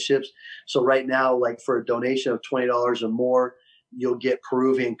some relationships. So right now, like, for a donation of $20 or more, you'll get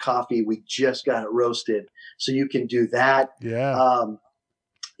Peruvian coffee. We just got it roasted. So you can do that. Yeah.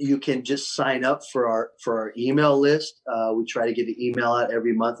 you can just sign up for our email list. We try to get an email out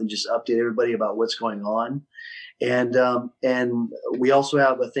every month and just update everybody about what's going on. And we also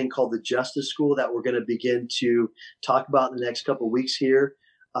have a thing called the Justice School that we're going to begin to talk about in the next couple of weeks here,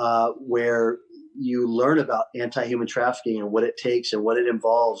 where you learn about anti-human trafficking and what it takes and what it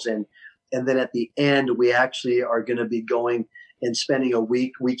involves. And then at the end, we actually are going to be going and spending a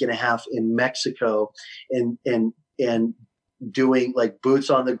week and a half in Mexico and doing like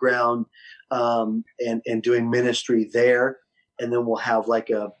boots on the ground, and doing ministry there. And then we'll have like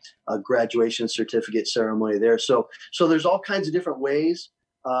a graduation certificate ceremony there. So there's all kinds of different ways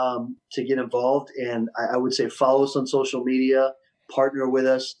to get involved. And I would say follow us on social media, partner with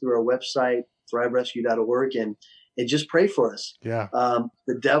us through our website, thriverescue.org, and just pray for us. Yeah.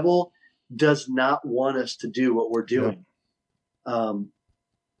 The devil does not want us to do what we're doing.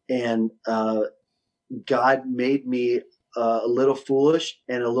 And God made me a little foolish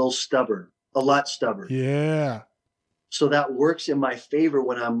and a little stubborn, a lot stubborn. Yeah. So that works in my favor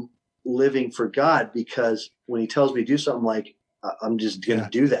when I'm living for God, because when he tells me to do something, like, I'm just going to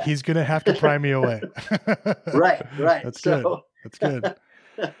do that. He's going to have to pry me away. Right. That's good. That's good.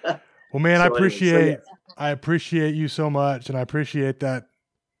 Well, man, I appreciate you so much. And I appreciate that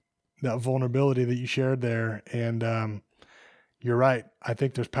vulnerability that you shared there. And you're right. I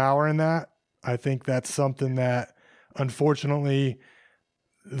think there's power in that. I think that's something that, unfortunately,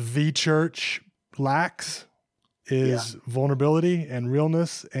 the church lacks is vulnerability and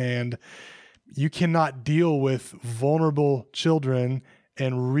realness. And you cannot deal with vulnerable children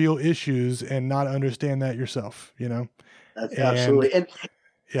and real issues and not understand that yourself, you know? That's absolutely. And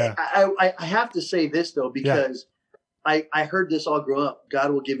yeah, I have to say this though, because I heard this all growing up.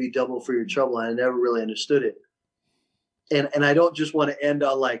 God will give you double for your trouble. And I never really understood it. And I don't just want to end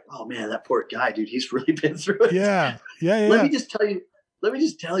on like, oh man, that poor guy, dude, he's really been through it. Yeah. Let me just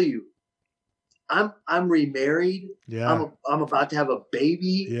tell you, I'm remarried. Yeah. I'm about to have a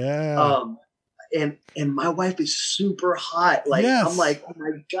baby. Yeah. And my wife is super hot. Like, I'm like, oh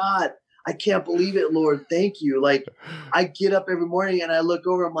my God, I can't believe it, Lord. Thank you. Like, I get up every morning and I look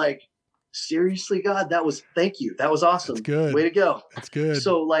over, I'm like, seriously, God, thank you. That was awesome. That's good. Way to go. That's good.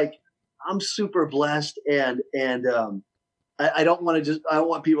 So like, I'm super blessed, and I don't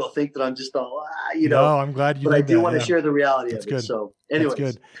want people to think that I'm just all, No, I'm glad you did that. But I do want to share the reality of it. So anyways.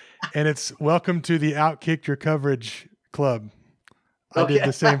 That's good. And it's welcome to the Outkicked Your Coverage Club. I did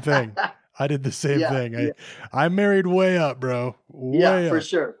the same thing. I married way up, bro. Way up. For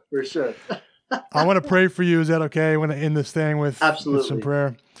sure. I want to pray for you. Is that okay? I want to end this thing with some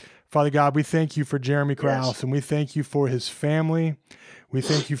prayer. Father God, we thank you for Jeremy Kraus, and we thank you for his family. We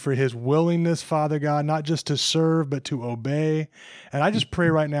thank you for his willingness, Father God, not just to serve, but to obey. And I just pray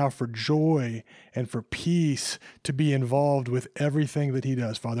right now for joy and for peace to be involved with everything that he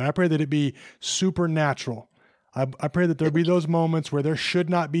does, Father. I pray that it be supernatural. I pray that there be those moments where there should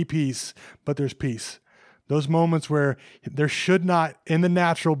not be peace, but there's peace. Those moments where there should not, in the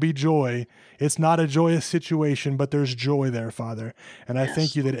natural, be joy. It's not a joyous situation, but there's joy there, Father. And I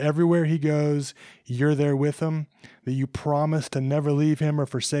thank you that everywhere he goes, you're there with him, that you promise to never leave him or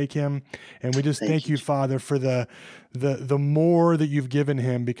forsake him. And we just thank you, Father, for the more that you've given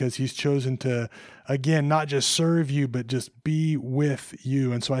him, because he's chosen to, again, not just serve you, but just be with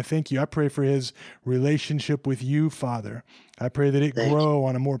you. And so I thank you. I pray for his relationship with you, Father. I pray that it grow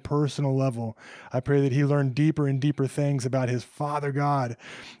on a more personal level. I pray that he learn deeper and deeper things about his Father God,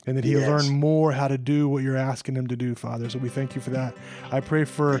 and that he learn more how to do what you're asking him to do, Father. So we thank you for that. I pray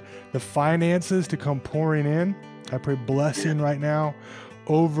for the finances to come pouring in. I pray blessing right now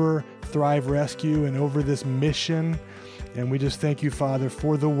over Thrive Rescue and over this mission. And we just thank you, Father,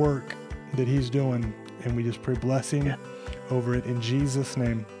 for the work that he's doing. And we just pray blessing over it in Jesus'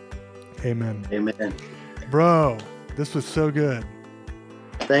 name. Amen. Amen. Bro, this was so good.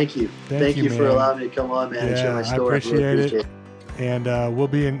 Thank you. Thank you for allowing me to come on, man, and share my story. I appreciate it. And we'll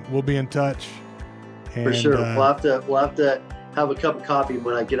be in touch. And, for sure. We'll have to have a cup of coffee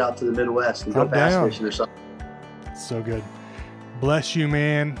when I get out to the Midwest and go bass fishing or something. So good. Bless you,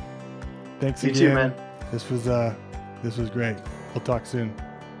 man. Thanks again. You too, man. This was great. We'll talk soon.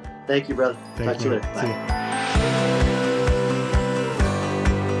 Thank you, brother. Talk to you later. See you.